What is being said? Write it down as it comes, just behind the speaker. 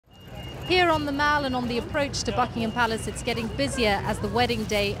Here on the Mall and on the approach to Buckingham Palace, it's getting busier as the wedding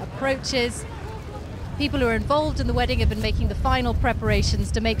day approaches. People who are involved in the wedding have been making the final preparations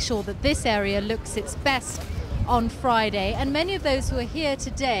to make sure that this area looks its best on Friday. And many of those who are here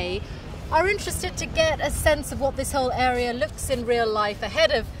today are interested to get a sense of what this whole area looks in real life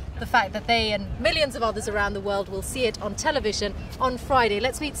ahead of the fact that they and millions of others around the world will see it on television on Friday.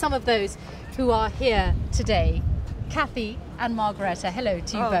 Let's meet some of those who are here today. Kathy and Margaretta, hello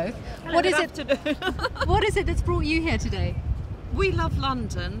to you both. Hello, what is it that's brought you here today? We love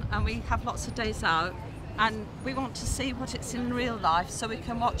London and we have lots of days out and we want to see what it's in real life so we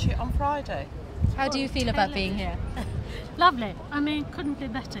can watch it on Friday. How do you feel about being here? Lovely. I mean, couldn't be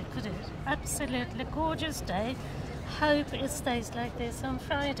better, could it? Absolutely gorgeous day. Hope it stays like this on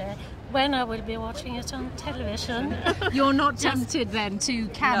Friday when I will be watching it on television. You're not tempted then to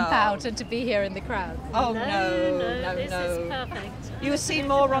camp out and to be here in the crowd? Oh no, this is perfect. You will see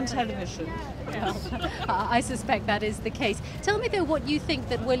more on television. I suspect that is the case. Tell me though what you think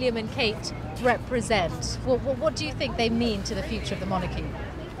that William and Kate represent. What do you think they mean to the future of the monarchy?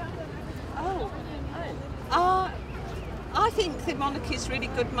 I think the monarchy is really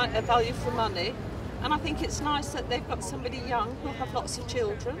good value for money. And I think it's nice that they've got somebody young who'll have lots of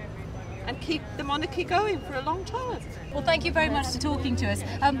children and keep the monarchy going for a long time. Well, thank you very much for talking to us.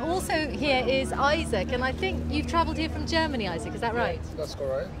 Also here is Isaac, and I think you've travelled here from Germany, Isaac, is that right? That's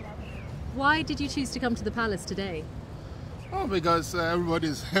correct. Why did you choose to come to the palace today? Oh, because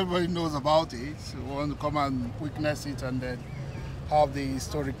everybody knows about it. We want to come and witness it and then have the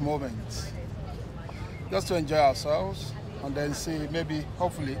historic moments. Just to enjoy ourselves and then see, maybe,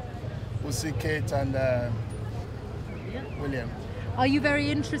 hopefully, we'll see Kate and William. Are you very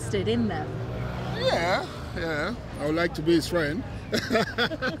interested in them? Yeah. I would like to be his friend.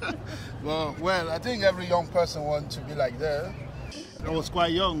 Well, I think every young person wants to be like that. I was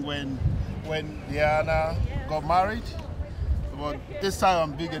quite young when Diana got married. But this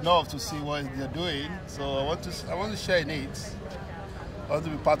time I'm big enough to see what they're doing. So I want to share in it. I want to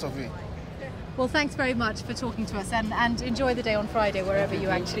be part of it. Well, thanks very much for talking to us and enjoy the day on Friday wherever you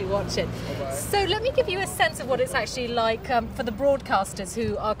actually watch it. Bye-bye. So let me give you a sense of what it's actually like for the broadcasters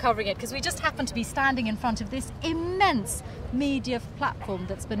who are covering it, because we just happen to be standing in front of this immense media platform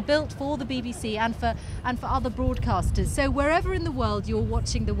that's been built for the BBC and for other broadcasters. So wherever in the world you're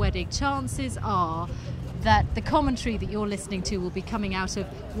watching the wedding, chances are that the commentary that you're listening to will be coming out of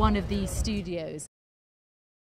one of these studios.